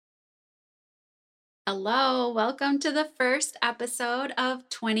Hello, welcome to the first episode of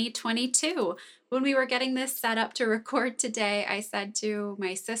 2022. When we were getting this set up to record today, I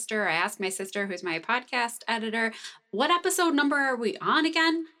asked my sister, who's my podcast editor, what episode number are we on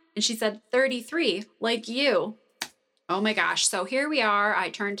again? And she said 33, like you. Oh my gosh. So here we are. I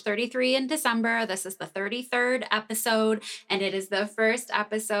turned 33 in December. This is the 33rd episode, and it is the first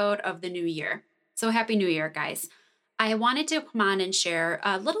episode of the new year. So happy new year, guys. I wanted to come on and share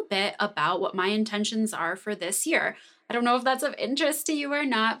a little bit about what my intentions are for this year. I don't know if that's of interest to you or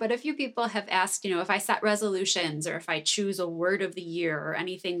not, but a few people have asked, if I set resolutions or if I choose a word of the year or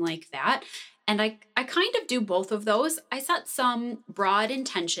anything like that. And I kind of do both of those. I set some broad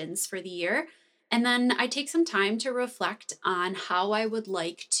intentions for the year, and then I take some time to reflect on how I would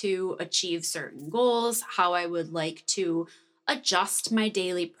like to achieve certain goals, how I would like to adjust my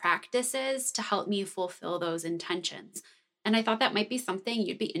daily practices to help me fulfill those intentions. And I thought that might be something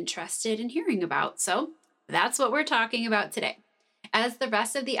you'd be interested in hearing about. So that's what we're talking about today. As the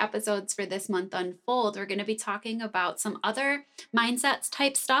rest of the episodes for this month unfold, we're going to be talking about some other mindsets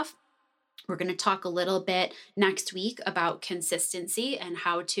type stuff. We're going to talk a little bit next week about consistency and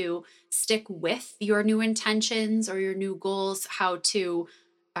how to stick with your new intentions or your new goals, how to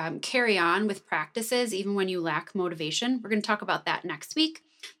carry on with practices even when you lack motivation. We're going to talk about that next week.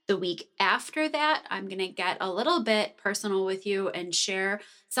 The week after that, I'm going to get a little bit personal with you and share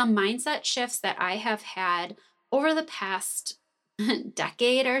some mindset shifts that I have had over the past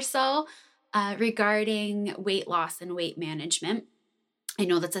decade or so regarding weight loss and weight management. I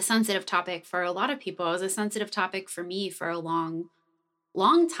know that's a sensitive topic for a lot of people. It was a sensitive topic for me for a long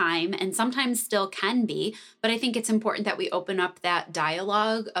time, and sometimes still can be. But I think it's important that we open up that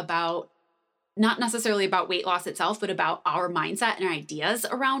dialogue about not necessarily about weight loss itself, but about our mindset and our ideas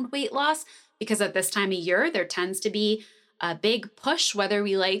around weight loss. Because at this time of year, there tends to be a big push, whether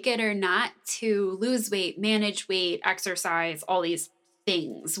we like it or not, to lose weight, manage weight, exercise, all these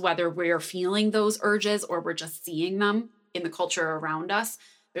things, whether we're feeling those urges or we're just seeing them in the culture around us.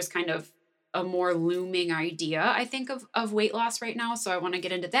 There's kind of a more looming idea, I think, of weight loss right now. So I want to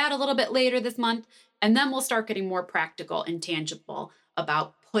get into that a little bit later this month. And then we'll start getting more practical and tangible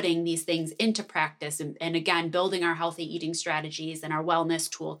about putting these things into practice and again, building our healthy eating strategies and our wellness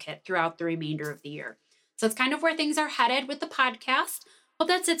toolkit throughout the remainder of the year. So it's kind of where things are headed with the podcast. Hope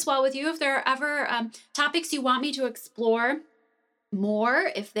that sits well with you. If there are ever topics you want me to explore more,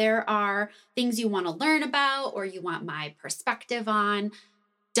 if there are things you want to learn about or you want my perspective on,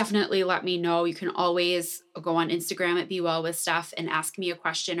 definitely let me know. You can always go on Instagram at Be Well With Steph and ask me a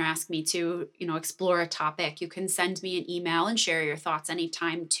question or ask me to, explore a topic. You can send me an email and share your thoughts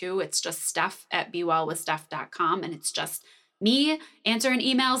anytime too. It's just steph@bewellwithsteph.com, and it's just me answering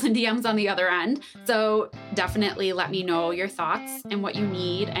emails and DMs on the other end. So definitely let me know your thoughts and what you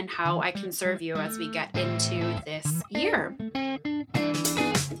need and how I can serve you as we get into this year.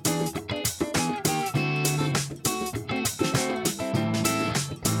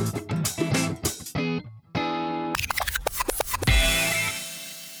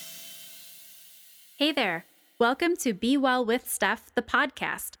 Hey there. Welcome to Be Well With Steph, the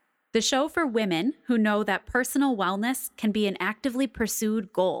podcast, the show for women who know that personal wellness can be an actively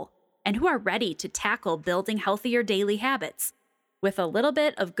pursued goal and who are ready to tackle building healthier daily habits with a little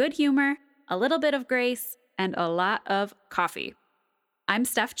bit of good humor, a little bit of grace, and a lot of coffee. I'm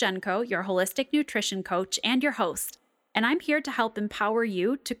Steph Genko, your holistic nutrition coach and your host, and I'm here to help empower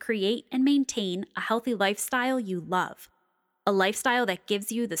you to create and maintain a healthy lifestyle you love, a lifestyle that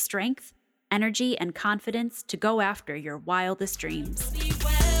gives you the strength, energy, and confidence to go after your wildest dreams.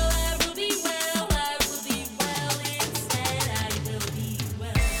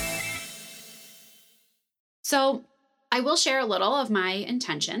 So I will share a little of my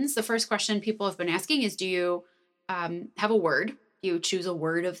intentions. The first question people have been asking is, do you have a word? Do you choose a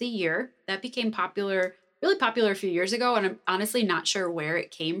word of the year? That became really popular a few years ago, and I'm honestly not sure where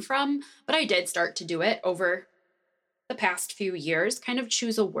it came from, but I did start to do it over the past few years, kind of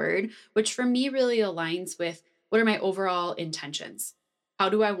choose a word, which for me really aligns with what are my overall intentions? How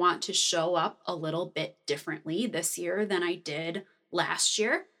do I want to show up a little bit differently this year than I did last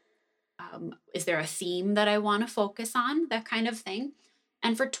year? Is there a theme that I want to focus on? That kind of thing.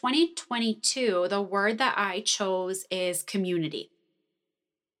 And for 2022, the word that I chose is community.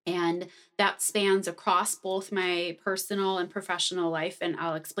 And that spans across both my personal and professional life. And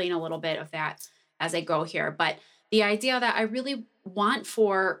I'll explain a little bit of that as I go here. But the idea that I really want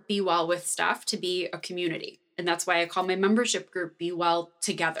for Be Well With Steph to be a community. And that's why I call my membership group Be Well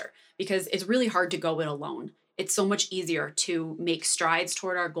Together, because it's really hard to go it alone. It's so much easier to make strides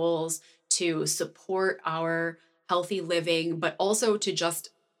toward our goals, to support our healthy living, but also to just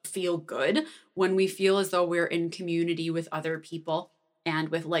feel good when we feel as though we're in community with other people and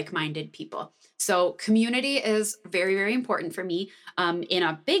with like-minded people. So community is very, very important for me, in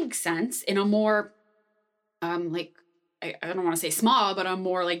a big sense, in a more like I don't want to say small, but a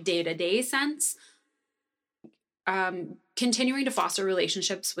more like day-to-day sense. Continuing to foster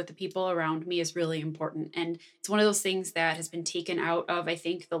relationships with the people around me is really important. And it's one of those things that has been taken out of, I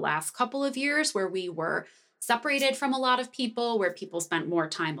think, the last couple of years where we were separated from a lot of people, where people spent more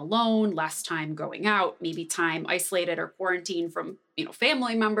time alone, less time going out, maybe time isolated or quarantined from,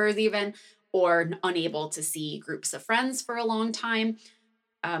 family members even, or unable to see groups of friends for a long time.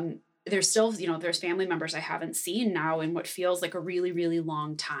 There's still, there's family members I haven't seen now in what feels like a really, really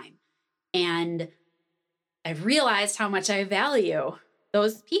long time. And I've realized how much I value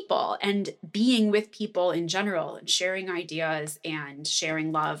those people and being with people in general and sharing ideas and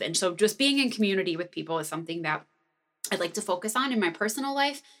sharing love. And so just being in community with people is something that I'd like to focus on in my personal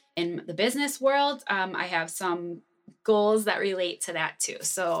life. In the business world, I have some goals that relate to that too.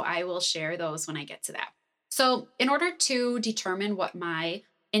 So I will share those when I get to that. So, in order to determine what my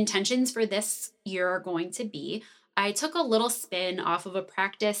intentions for this year are going to be, I took a little spin off of a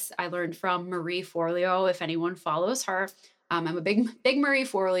practice I learned from Marie Forleo. If anyone follows her, I'm a big Marie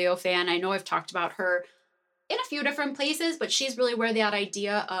Forleo fan. I know I've talked about her in a few different places, but she's really where that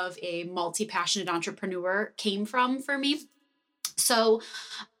idea of a multi-passionate entrepreneur came from for me. So,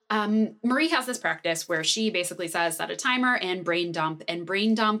 Marie has this practice where she basically says set a timer and brain dump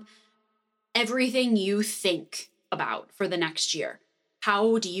everything you think about for the next year.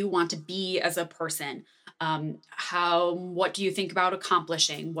 How do you want to be as a person? What do you think about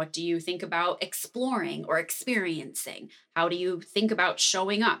accomplishing? What do you think about exploring or experiencing? How do you think about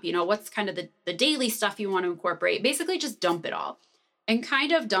showing up? What's kind of the daily stuff you want to incorporate? Basically, just dump it all and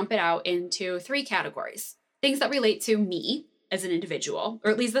kind of dump it out into three categories. Things that relate to me as an individual,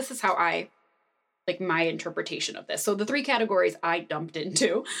 or at least this is how I like my interpretation of this. So the three categories I dumped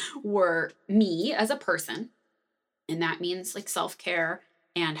into were me as a person, and that means like self-care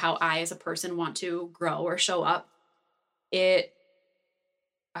and how I as a person want to grow or show up. It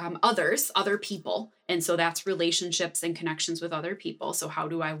other people. And so that's relationships and connections with other people. So how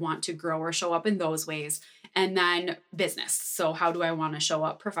do I want to grow or show up in those ways? And then business. So how do I want to show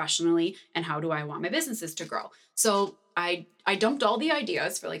up professionally and how do I want my businesses to grow? So I dumped all the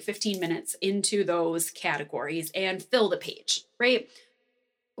ideas for like 15 minutes into those categories and filled a page, right?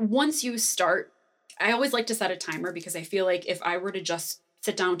 Once you start, I always like to set a timer because I feel like if I were to just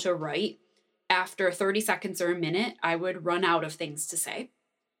sit down to write, after 30 seconds or a minute, I would run out of things to say.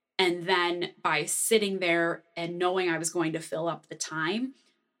 And then by sitting there and knowing I was going to fill up the time,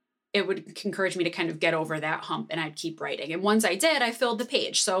 it would encourage me to kind of get over that hump and I'd keep writing. And once I did, I filled the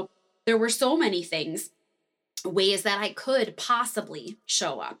page. So there were so many things, ways that I could possibly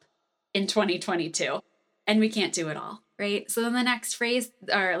show up in 2022. And we can't do it all, right? So then the next phrase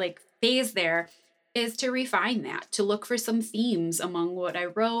or like phase there is to refine that, to look for some themes among what I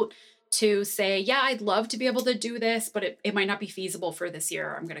wrote, to say, yeah, I'd love to be able to do this, but it might not be feasible for this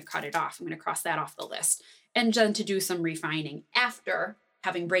year. I'm going to cut it off. I'm going to cross that off the list. And then to do some refining after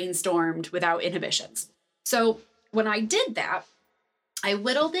having brainstormed without inhibitions. So when I did that, I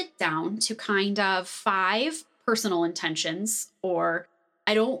whittled it down to kind of 5 personal intentions, or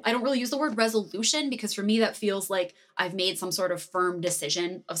I don't really use the word resolution because for me that feels like I've made some sort of firm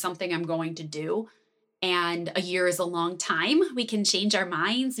decision of something I'm going to do. And a year is a long time. We can change our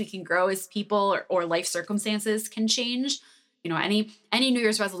minds. We can grow as people, or life circumstances can change. Any New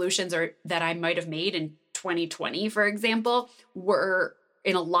Year's resolutions or that I might have made in 2020, for example, were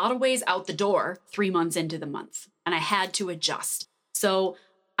in a lot of ways out the door 3 months into the month, and I had to adjust. So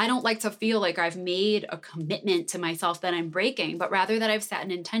I don't like to feel like I've made a commitment to myself that I'm breaking, but rather that I've set an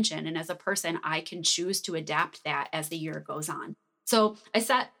intention. And as a person, I can choose to adapt that as the year goes on. So I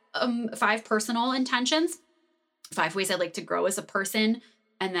set 5 personal intentions, 5 ways I'd like to grow as a person,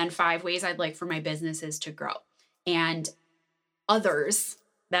 and then 5 ways I'd like for my businesses to grow. And others,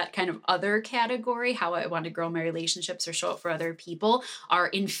 that kind of other category, how I want to grow my relationships or show up for other people, are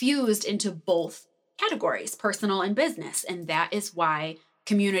infused into both categories, personal and business. And that is why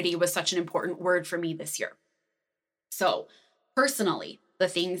community was such an important word for me this year. So personally, the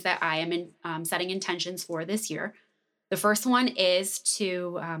things that I am setting intentions for this year, the first one is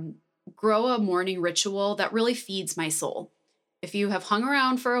to grow a morning ritual that really feeds my soul. If you have hung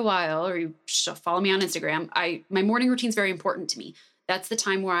around for a while or you follow me on Instagram, my morning routine is very important to me. That's the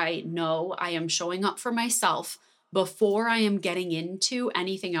time where I know I am showing up for myself before I am getting into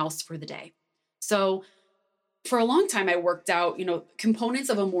anything else for the day. So for a long time, I worked out, components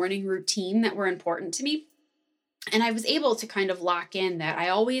of a morning routine that were important to me. And I was able to kind of lock in that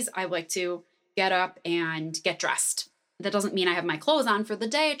I like to get up and get dressed. That doesn't mean I have my clothes on for the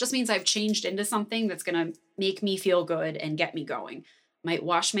day. It just means I've changed into something that's going to make me feel good and get me going. Might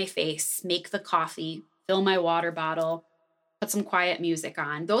wash my face, make the coffee, fill my water bottle, put some quiet music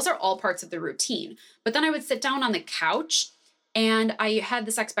on. Those are all parts of the routine. But then I would sit down on the couch and I had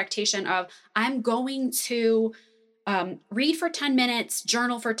this expectation of I'm going to read for 10 minutes,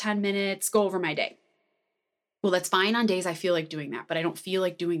 journal for 10 minutes, go over my day. Well, that's fine on days I feel like doing that, but I don't feel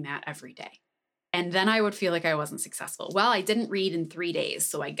like doing that every day. And then I would feel like I wasn't successful. Well, I didn't read in 3 days,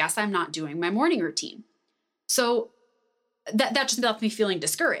 so I guess I'm not doing my morning routine. So that just left me feeling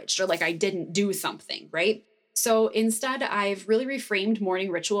discouraged or like I didn't do something, right? So instead, I've really reframed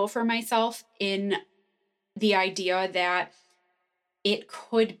morning ritual for myself in the idea that it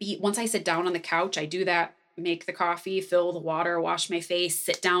could be once I sit down on the couch, I do that, make the coffee, fill the water, wash my face,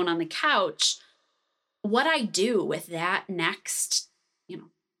 sit down on the couch. What I do with that next,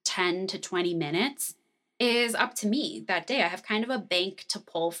 10 to 20 minutes is up to me that day. I have kind of a bank to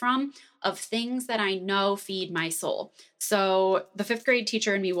pull from of things that I know feed my soul. So the fifth grade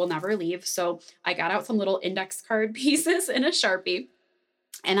teacher and me will never leave. So I got out some little index card pieces in a Sharpie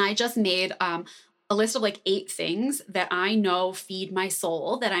and I just made a list of like 8 things that I know feed my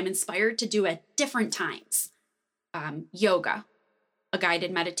soul that I'm inspired to do at different times. Yoga, a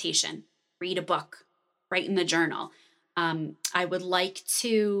guided meditation, read a book, write in the journal. I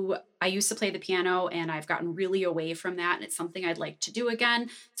used to play the piano and I've gotten really away from that. And it's something I'd like to do again.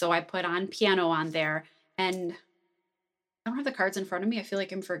 So I put on piano on there and I don't have the cards in front of me. I feel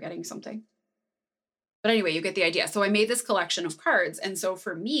like I'm forgetting something. But anyway, you get the idea. So I made this collection of cards. And so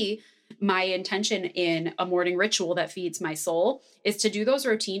for me, my intention in a morning ritual that feeds my soul is to do those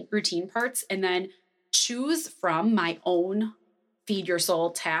routine parts and then choose from my own feed your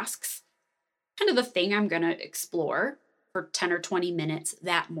soul tasks, kind of the thing I'm going to explore for 10 or 20 minutes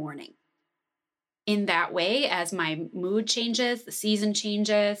that morning. In that way, as my mood changes, the season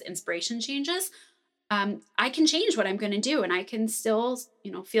changes, inspiration changes, I can change what I'm going to do and I can still,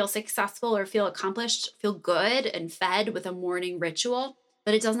 feel successful or feel accomplished, feel good and fed with a morning ritual,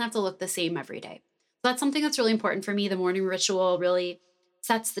 but it doesn't have to look the same every day. So that's something that's really important for me. The morning ritual really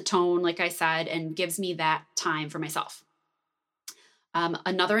sets the tone, like I said, and gives me that time for myself.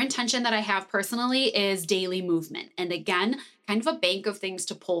 Another intention that I have personally is daily movement. And again, kind of a bank of things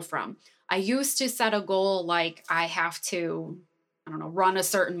to pull from. I used to set a goal like I have to, I don't know, run a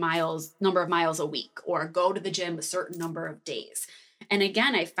certain number of miles a week or go to the gym a certain number of days. And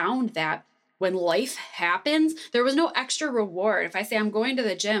again, I found that when life happens, there was no extra reward. If I say I'm going to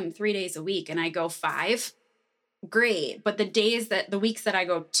the gym 3 days a week and I go 5, great. But the weeks that I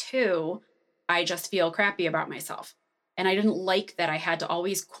go 2, I just feel crappy about myself. And I didn't like that I had to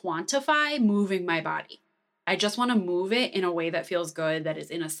always quantify moving my body. I just want to move it in a way that feels good, that is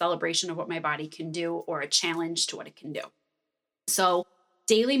in a celebration of what my body can do or a challenge to what it can do. So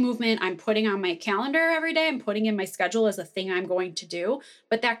daily movement, I'm putting on my calendar every day. I'm putting in my schedule as a thing I'm going to do,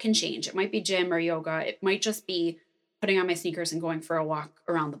 but that can change. It might be gym or yoga. It might just be putting on my sneakers and going for a walk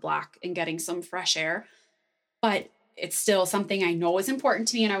around the block and getting some fresh air. But it's still something I know is important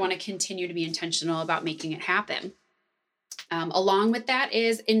to me and I want to continue to be intentional about making it happen. Along with that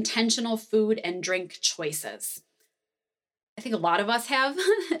is intentional food and drink choices. I think a lot of us have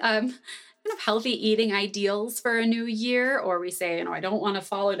kind of healthy eating ideals for a new year, or we say, I don't want to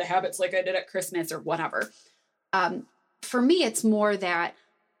fall into habits like I did at Christmas or whatever. For me, it's more that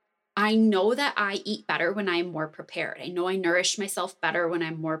I know that I eat better when I'm more prepared. I know I nourish myself better when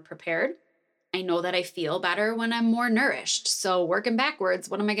I'm more prepared. I know that I feel better when I'm more nourished. So working backwards,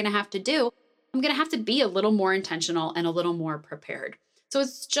 what am I going to have to do? I'm going to have to be a little more intentional and a little more prepared. So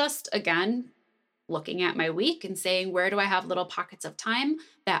it's just, again, looking at my week and saying, where do I have little pockets of time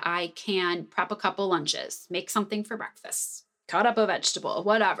that I can prep a couple lunches, make something for breakfast, cut up a vegetable,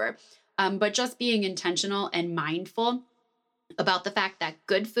 whatever. But just being intentional and mindful about the fact that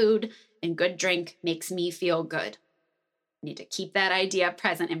good food and good drink makes me feel good. I need to keep that idea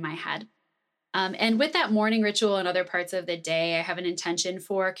present in my head. And with that morning ritual and other parts of the day, I have an intention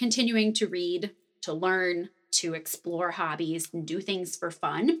for continuing to read, to learn, to explore hobbies, and do things for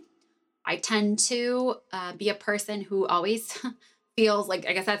fun. I tend to be a person who always feels like,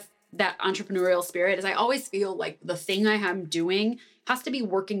 I guess that's that entrepreneurial spirit, is I always feel like the thing I am doing has to be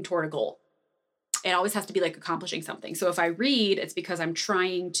working toward a goal. It always has to be like accomplishing something. So if I read, it's because I'm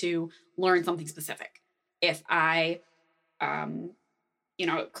trying to learn something specific. If I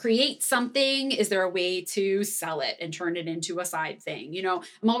create something, is there a way to sell it and turn it into a side thing?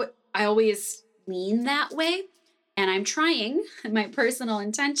 I always lean that way. And I'm trying, my personal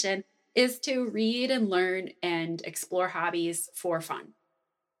intention is to read and learn and explore hobbies for fun,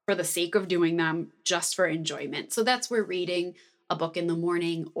 for the sake of doing them, just for enjoyment. So that's where reading a book in the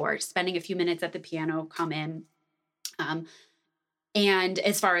morning or spending a few minutes at the piano come in. Um, and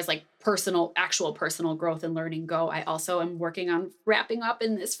as far as like actual personal growth and learning go, I also am working on wrapping up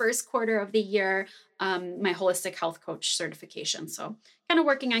in this first quarter of the year my holistic health coach certification. So kind of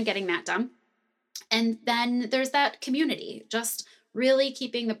working on getting that done. And then there's that community, just really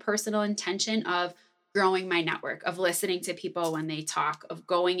keeping the personal intention of growing my network, of listening to people when they talk, of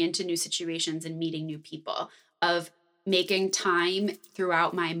going into new situations and meeting new people, of making time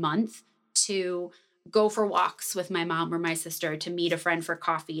throughout my month to go for walks with my mom or my sister, to meet a friend for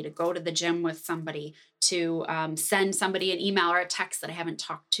coffee, to go to the gym with somebody, to send somebody an email or a text that I haven't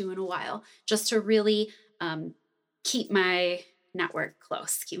talked to in a while, just to really keep my network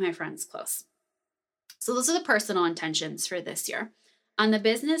close, keep my friends close. So those are the personal intentions for this year. On the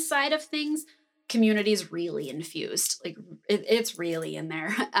business side of things, community is really infused. Like it's really in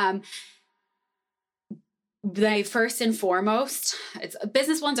there. The first and foremost, it's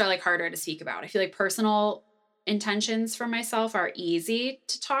business ones are like harder to speak about. I feel like personal intentions for myself are easy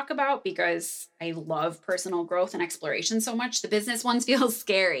to talk about because I love personal growth and exploration so much. The business ones feel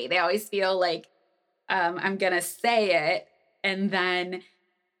scary. They always feel like I'm gonna say it, and then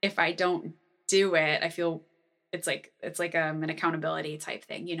if I don't do it, I feel it's like an accountability type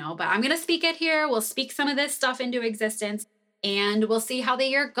thing, But I'm gonna speak it here. We'll speak some of this stuff into existence, and we'll see how the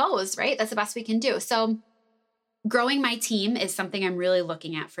year goes. Right? That's the best we can do. So growing my team is something I'm really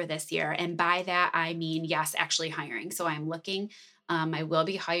looking at for this year. And by that, I mean, yes, actually hiring. So I'm looking, I will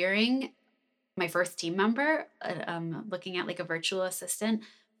be hiring my first team member, looking at like a virtual assistant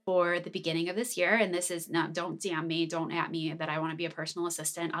for the beginning of this year. And this is not, don't DM me, don't at me that I want to be a personal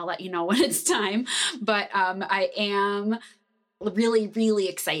assistant. I'll let you know when it's time. But I am really, really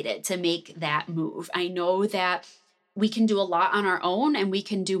excited to make that move. I know that we can do a lot on our own and we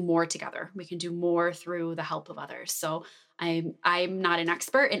can do more together. We can do more through the help of others. So I'm not an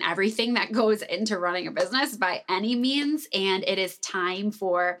expert in everything that goes into running a business by any means. And it is time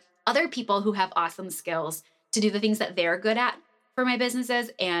for other people who have awesome skills to do the things that they're good at for my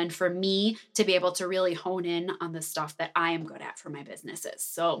businesses, and for me to be able to really hone in on the stuff that I am good at for my businesses.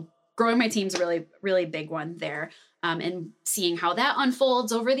 So growing my team's a really, really big one there. And seeing how that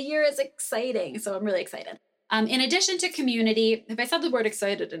unfolds over the year is exciting. So I'm really excited. In addition to community, have I said the word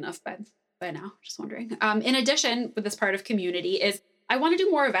excited enough by now? Just wondering. In addition, with this part of community is I want to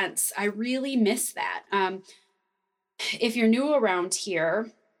do more events. I really miss that. If you're new around here,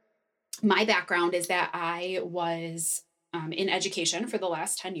 my background is that I was in education for the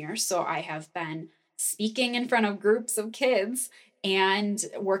last 10 years. So I have been speaking in front of groups of kids and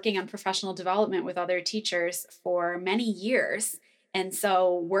working on professional development with other teachers for many years. And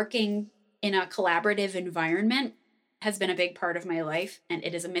so working in a collaborative environment has been a big part of my life, and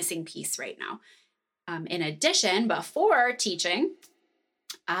it is a missing piece right now. In addition, before teaching,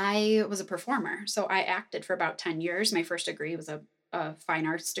 I was a performer. So I acted for about 10 years. My first degree was a fine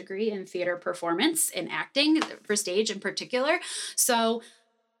arts degree in theater performance and acting for stage in particular. So,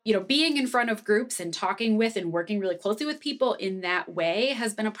 being in front of groups and talking with and working really closely with people in that way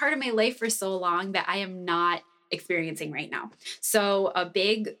has been a part of my life for so long that I am not experiencing right now. So a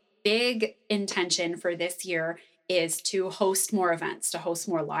big intention for this year is to host more events, to host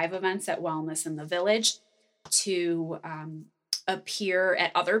more live events at Wellness in the Village, to appear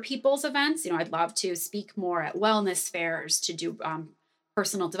at other people's events. I'd love to speak more at wellness fairs, to do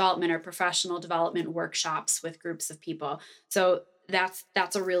personal development or professional development workshops with groups of people. So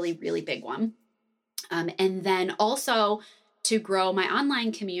that's a really, really big one. And then also to grow my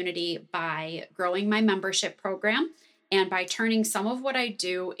online community by growing my membership program and by turning some of what I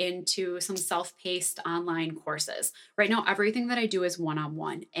do into some self-paced online courses. Right now, everything that I do is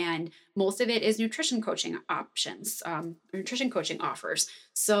one-on-one, and most of it is nutrition coaching options, nutrition coaching offers.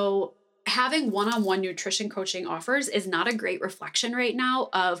 So having one-on-one nutrition coaching offers is not a great reflection right now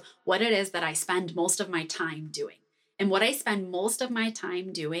of what it is that I spend most of my time doing. And what I spend most of my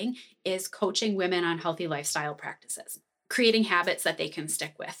time doing is coaching women on healthy lifestyle practices, creating habits that they can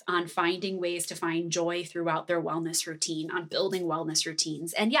stick with, on finding ways to find joy throughout their wellness routine, on building wellness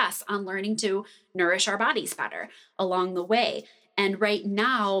routines, and yes, on learning to nourish our bodies better along the way. And right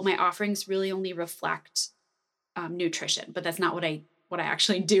now, my offerings really only reflect nutrition, but that's not what I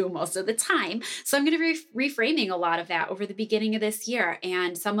actually do most of the time. So I'm going to be reframing a lot of that over the beginning of this year.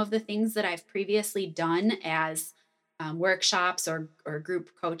 And some of the things that I've previously done as workshops or group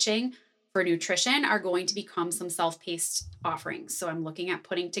coaching for nutrition are going to become some self-paced offerings. So I'm looking at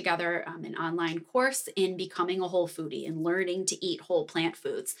putting together an online course in becoming a whole foodie and learning to eat whole plant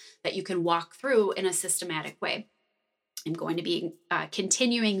foods that you can walk through in a systematic way. I'm going to be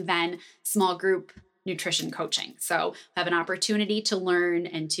continuing then small group nutrition coaching. So I have an opportunity to learn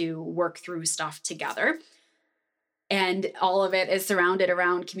and to work through stuff together. And all of it is surrounded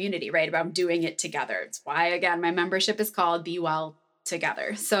around community, right? About doing it together. It's why, again, my membership is called Be Well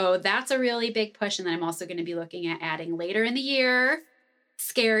Together. So that's a really big push. And then I'm also going to be looking at adding later in the year,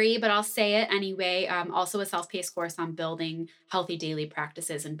 scary, but I'll say it anyway. Also a self-paced course on building healthy daily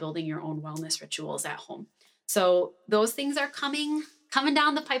practices and building your own wellness rituals at home. So those things are coming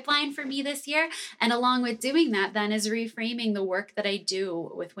down the pipeline for me this year. And along with doing that then is reframing the work that I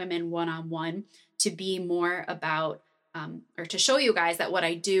do with women one-on-one to be more about, or to show you guys that what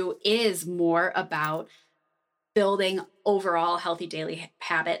I do is more about building overall healthy daily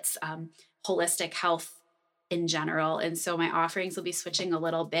habits, holistic health in general. And so my offerings will be switching a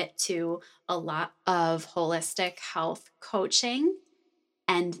little bit to a lot of holistic health coaching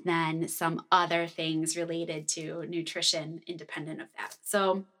and then some other things related to nutrition independent of that.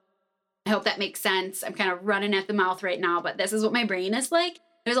 So I hope that makes sense. I'm kind of running at the mouth right now, but this is what my brain is like.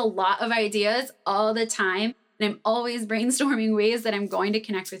 There's a lot of ideas all the time. And I'm always brainstorming ways that I'm going to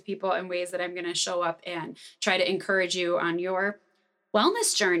connect with people and ways that I'm going to show up and try to encourage you on your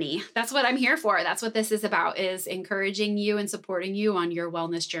wellness journey. That's what I'm here for. That's what this is about, is encouraging you and supporting you on your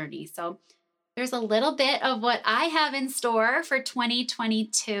wellness journey. So there's a little bit of what I have in store for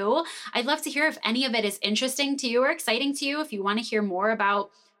 2022. I'd love to hear if any of it is interesting to you or exciting to you, if you want to hear more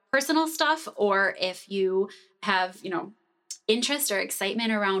about personal stuff, or if you have, interest or excitement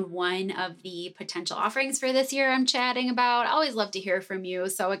around one of the potential offerings for this year I'm chatting about. I always love to hear from you.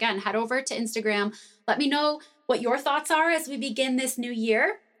 So again, head over to Instagram. Let me know what your thoughts are as we begin this new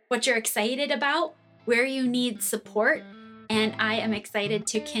year, what you're excited about, where you need support. And I am excited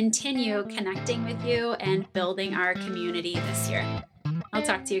to continue connecting with you and building our community this year. I'll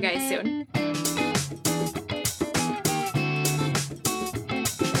talk to you guys soon.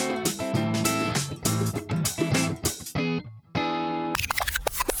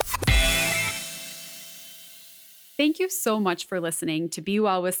 Thank you so much for listening to Be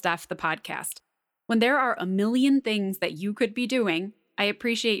Well with Steph, the podcast. When there are a million things that you could be doing, I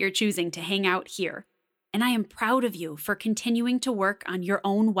appreciate your choosing to hang out here. And I am proud of you for continuing to work on your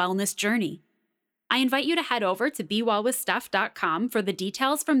own wellness journey. I invite you to head over to BeWellWithSteph.com for the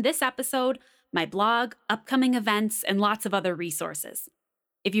details from this episode, my blog, upcoming events, and lots of other resources.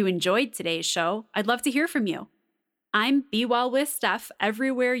 If you enjoyed today's show, I'd love to hear from you. I'm Be Well with Steph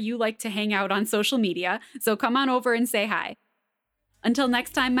everywhere you like to hang out on social media, so come on over and say hi. Until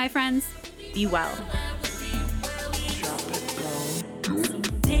next time, my friends, be well.